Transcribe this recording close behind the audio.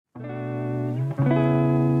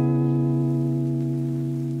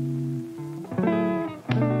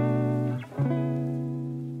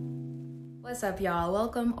What's up, y'all?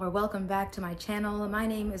 Welcome back to my channel. My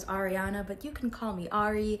name is Ariana, but you can call me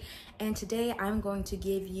Ari, and today I'm going to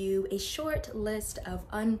give you a short list of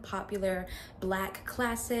unpopular Black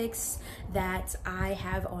classics that I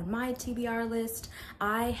have on my TBR list.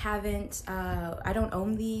 I don't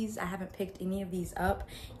own these. I haven't picked any of these up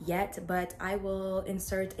yet, but I will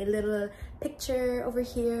insert a little picture over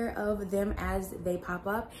here of them as they pop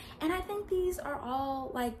up. And I think these are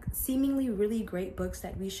all like seemingly really great books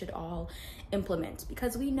that we should all implement,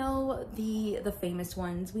 because we know the famous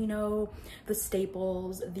ones, we know the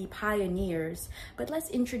staples, the pioneers, but let's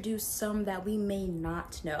introduce some that we may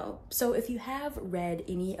not know. So if you have read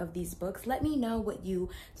any of these books, let me know what you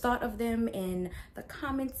thought of them in the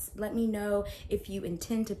comments. Let me know if you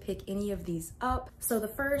intend to pick any of these up. So the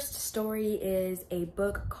first story is a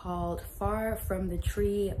book called Far from the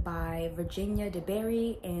Tree by Virginia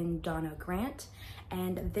DeBerry and Donna Grant.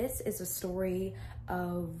 And this is a story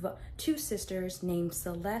of two sisters named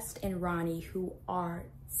Celeste and Ronnie, who are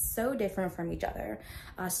so different from each other,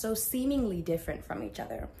 so seemingly different from each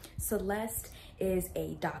other. Celeste is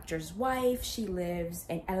a doctor's wife. She lives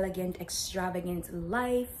an elegant, extravagant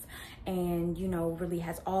life, and really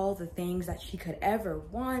has all the things that she could ever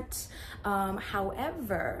want.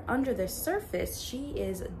 However, under the surface, she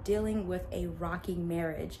is dealing with a rocky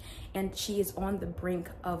marriage, and she is on the brink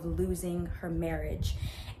of losing her marriage.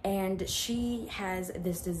 And she has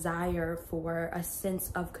this desire for a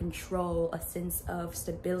sense of control, a sense of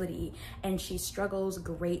stability, and she struggles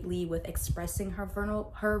greatly with expressing her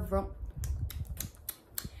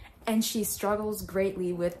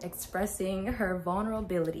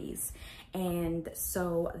vulnerabilities. And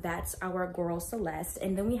so that's our girl Celeste.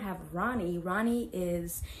 And then we have Ronnie. Ronnie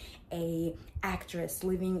is a actress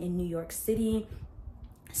living in New York City.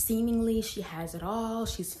 Seemingly she has it all,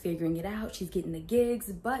 she's figuring it out, she's getting the gigs,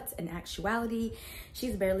 but in actuality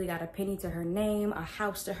she's barely got a penny to her name, a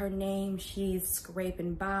house to her name. She's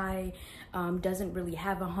scraping by, doesn't really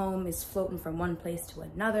have a home, is floating from one place to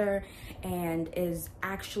another, and is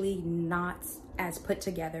actually not as put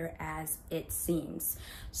together as it seems.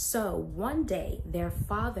 So one day their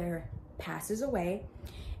father passes away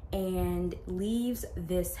and leaves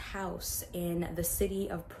this house in the city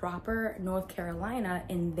of Proper, North Carolina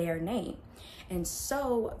in their name. And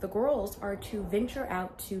so the girls are to venture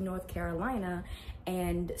out to North Carolina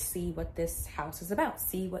and see what this house is about,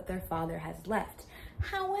 see what their father has left.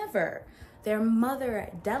 However, their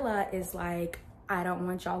mother, Della, is like, I don't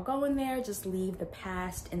want y'all going there, just leave the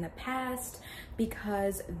past in the past,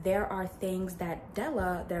 because there are things that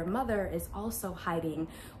Della, their mother, is also hiding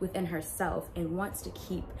within herself and wants to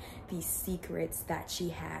keep these secrets that she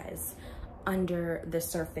has under the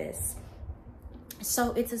surface.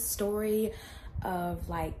 So it's a story of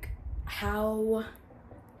like, how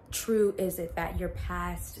true is it that your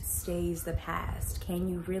past stays the past? Can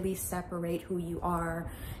you really separate who you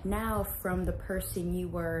are now from the person you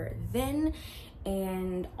were then?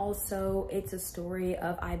 And also it's a story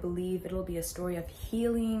of, I believe it'll be a story of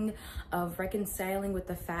healing, of reconciling with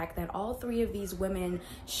the fact that all three of these women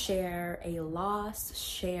share a loss,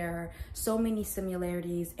 share so many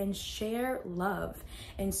similarities, and share love.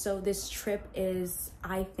 And so this trip is,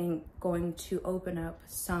 I think, going to open up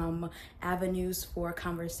some avenues for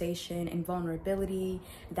conversation and vulnerability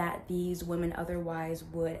that these women otherwise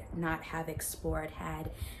would not have explored had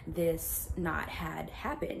this not had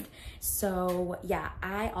happened. So yeah,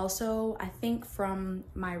 I think from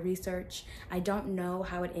my research, I don't know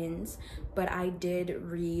how it ends, but I did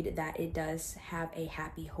read that it does have a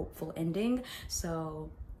happy, hopeful ending. So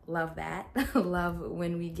love that. Love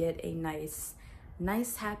when we get a nice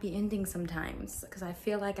happy ending sometimes, because I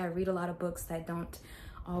feel like I read a lot of books that don't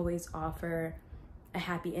always offer a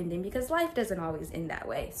happy ending, because life doesn't always end that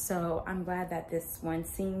way. So I'm glad that this one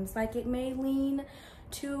seems like it may lean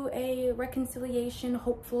to a reconciliation,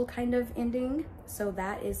 hopeful kind of ending. So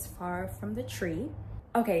that is Far from the Tree.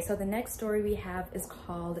 Okay, so the next story we have is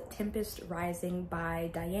called Tempest Rising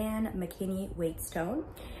by Diane Mckinney-Whetsone.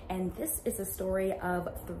 And this is a story of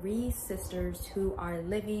three sisters who are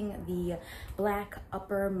living the Black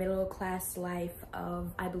upper middle class life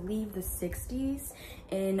of, I believe, the 60s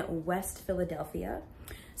in West Philadelphia.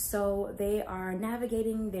 So they are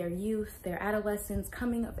navigating their youth, their adolescence,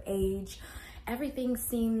 coming of age. Everything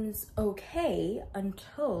seems okay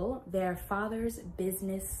until their father's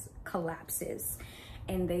business collapses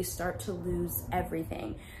and they start to lose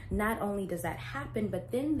everything. Not only does that happen,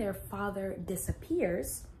 but then their father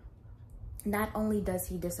disappears. Not only does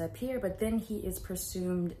he disappear, but then he is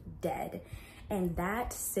presumed dead. and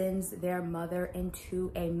that sends their mother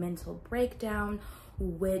into a mental breakdown,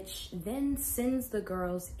 which then sends the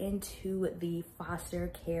girls into the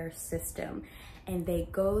foster care system. And they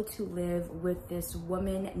go to live with this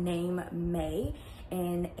woman named May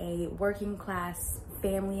in a working class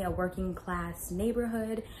family, a working class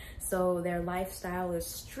neighborhood. So their lifestyle is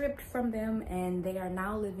stripped from them, and they are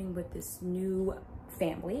now living with this new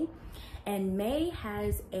family. And May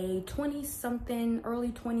has a 20-something, early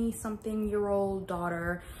 20-something-year-old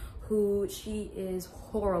daughter who she is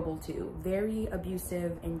horrible to, very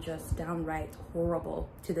abusive and just downright horrible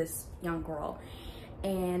to this young girl.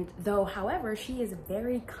 And though, however, she is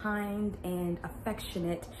very kind and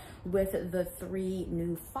affectionate with the three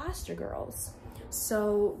new foster girls.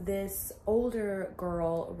 So this older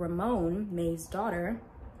girl, Ramon, May's daughter,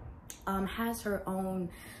 has her own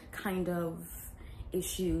kind of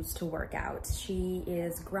issues to work out. She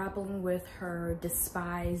is grappling with her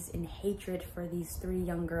despise and hatred for these three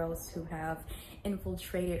young girls who have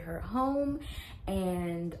infiltrated her home,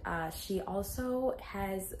 and she also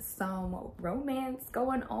has some romance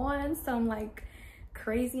going on, some like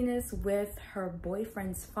craziness with her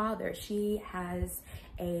boyfriend's father. She has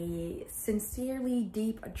a sincerely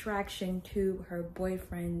deep attraction to her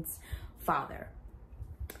boyfriend's father.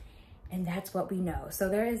 And that's what we know. So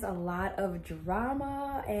there is a lot of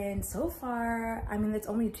drama, and so far, I mean, it's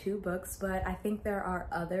only 2 books, but I think there are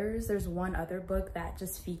others. There's one other book that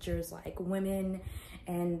just features like women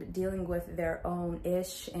and dealing with their own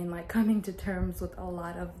ish and like coming to terms with a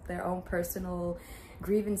lot of their own personal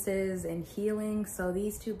grievances and healing. So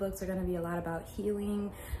these 2 books are going to be a lot about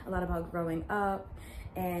healing, a lot about growing up,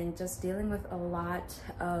 and just dealing with a lot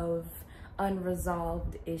of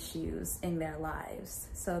unresolved issues in their lives.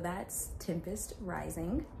 So that's Tempest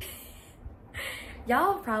Rising.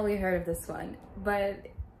 Y'all probably heard of this one, but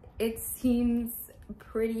it seems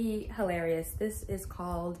pretty hilarious. This is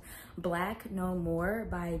called Black No More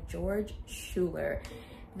by George Schuyler.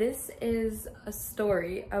 This is a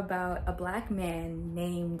story about a Black man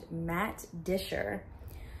named Matt Disher,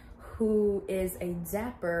 who is a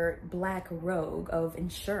dapper Black rogue of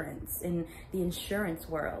insurance in the insurance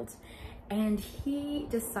world. And he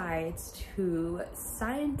decides to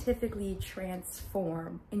scientifically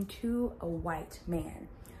transform into a white man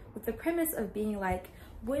with the premise of being like,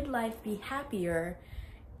 would life be happier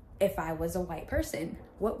if I was a white person?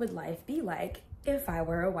 What would life be like if I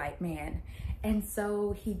were a white man? And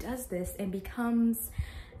so he does this and becomes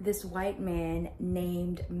this white man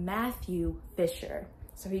named Matthew Fisher.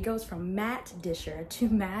 So he goes from Matt Disher to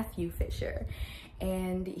Matthew Fisher.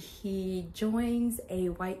 And he joins a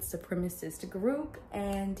white supremacist group,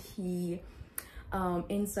 and he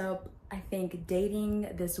ends up, I think, dating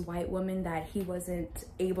this white woman that he wasn't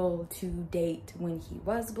able to date when he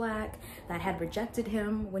was Black, that had rejected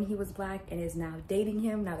him when he was Black and is now dating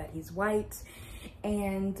him now that he's white.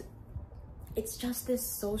 And it's just this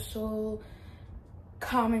social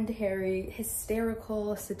commentary,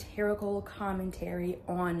 hysterical, satirical commentary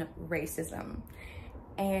on racism.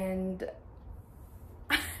 And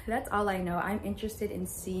that's all I know. I'm interested in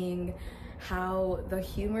seeing how the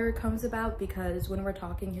humor comes about, because when we're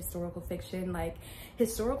talking historical fiction, like,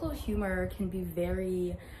 historical humor can be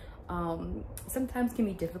very sometimes can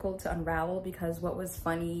be difficult to unravel, because what was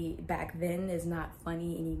funny back then is not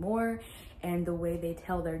funny anymore, and the way they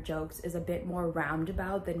tell their jokes is a bit more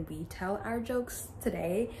roundabout than we tell our jokes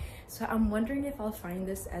today. So I'm wondering if I'll find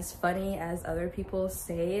this as funny as other people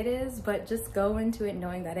say it is, but just go into it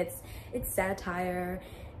knowing that it's satire,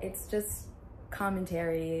 it's just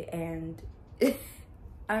commentary, and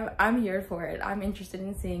I'm here for it. I'm interested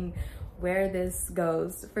in seeing where this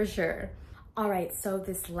goes for sure. All right, so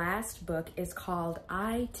this last book is called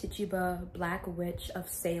I, Tituba, Black Witch of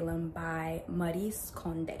Salem by Maryse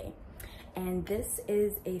Conde. And this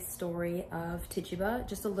is a story of Tituba,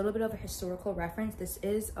 just a little bit of a historical reference. This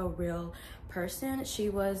is a real person. She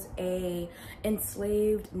was a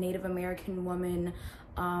enslaved Native American woman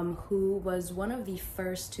who was one of the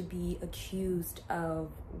first to be accused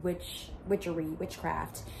of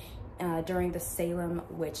witchcraft during the Salem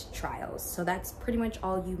witch trials. So that's pretty much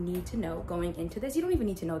all you need to know going into this. You don't even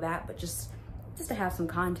need to know that, but just to have some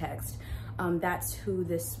context, that's who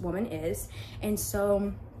this woman is. And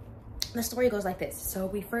so the story goes like this. So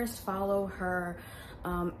we first follow her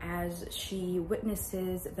as she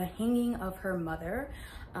witnesses the hanging of her mother.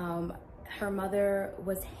 Her mother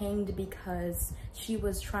was hanged because she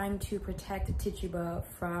was trying to protect Tituba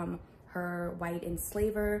from her white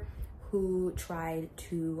enslaver who tried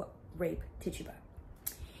to rape Tituba.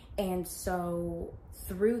 And so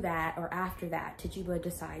through that, or after that, Tituba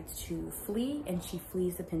decides to flee, and she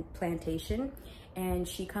flees the plantation, and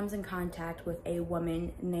she comes in contact with a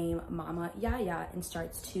woman named Mama Yaya and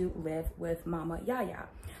starts to live with Mama Yaya.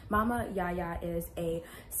 Mama Yaya is a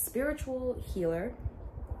spiritual healer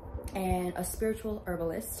and a spiritual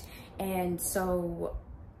herbalist, and so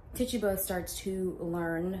Tituba starts to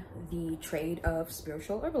learn the trade of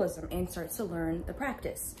spiritual herbalism and starts to learn the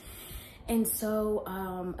practice. And so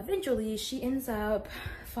eventually she ends up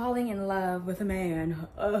falling in love with a man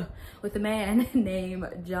named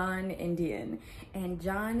John Indian. And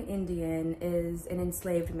John Indian is an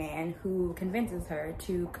enslaved man who convinces her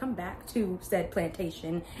to come back to said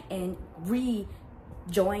plantation and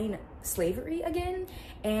rejoin slavery again.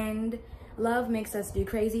 And love makes us do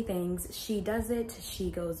crazy things. She does it,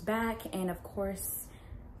 she goes back, and of course,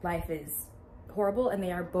 life is horrible, and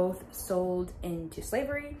they are both sold into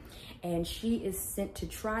slavery, and she is sent to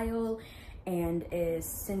trial and is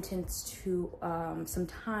sentenced to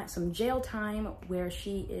some jail time where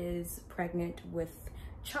she is pregnant with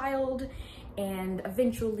child. And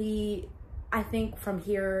eventually, I think from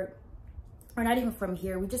here, or not even from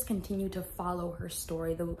here, we just continue to follow her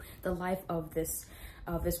story, the life of this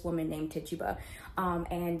woman named Tituba.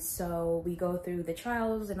 And so we go through the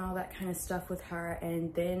trials and all that kind of stuff with her,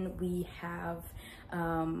 and then we have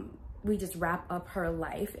we just wrap up her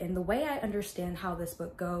life. And the way I understand how this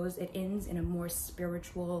book goes, it ends in a more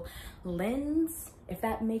spiritual lens, if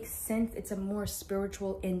that makes sense. It's a more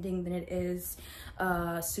spiritual ending than it is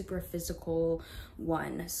a super physical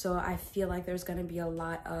one. So I feel like there's going to be a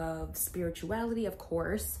lot of spirituality, of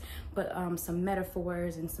course, but some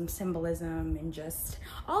metaphors and some symbolism and just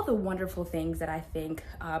all the wonderful things that I think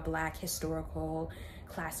Black historical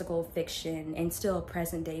classical fiction and still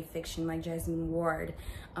present day fiction like Jasmine Ward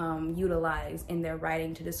utilize in their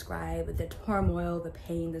writing to describe the turmoil, the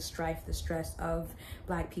pain, the strife, the stress of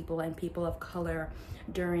Black people and people of color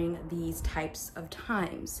during these types of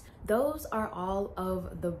times. Those are all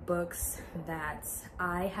of the books that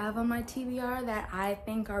I have on my TBR that I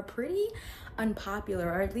think are pretty unpopular,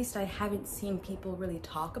 or at least I haven't seen people really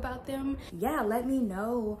talk about them. Yeah, let me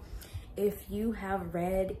know if you have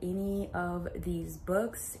read any of these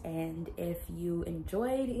books and if you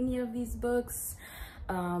enjoyed any of these books,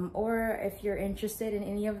 or if you're interested in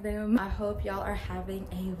any of them. I hope y'all are having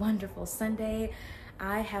a wonderful Sunday.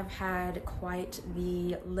 I have had quite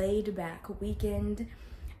the laid back weekend.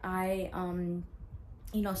 I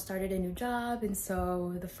you know, started a new job, and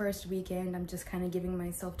so the first weekend I'm just kind of giving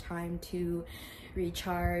myself time to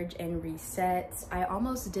recharge and reset. I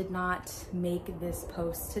almost did not make this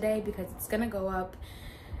post today because it's gonna go up,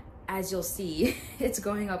 as you'll see, it's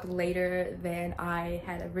going up later than I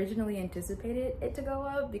had originally anticipated it to go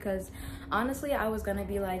up, because honestly I was gonna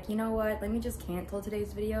be like, you know what, let me just cancel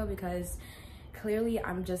today's video because clearly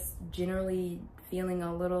I'm just generally feeling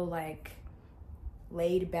a little like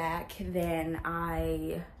laid back than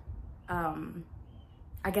I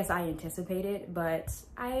guess I anticipated, but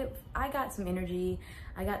I got some energy,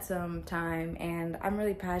 I got some time, and I'm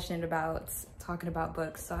really passionate about talking about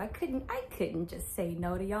books, so I couldn't just say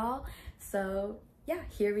no to y'all. So yeah,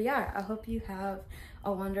 here we are. I hope you have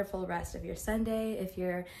a wonderful rest of your Sunday. If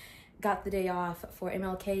you're got the day off for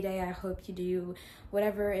MLK Day, I hope you do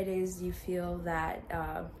whatever it is you feel that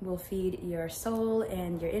will feed your soul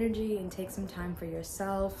and your energy, and take some time for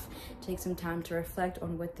yourself, take some time to reflect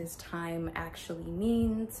on what this time actually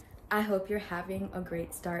means. I hope you're having a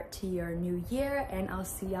great start to your new year, and I'll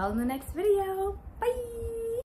see y'all in the next video. Bye!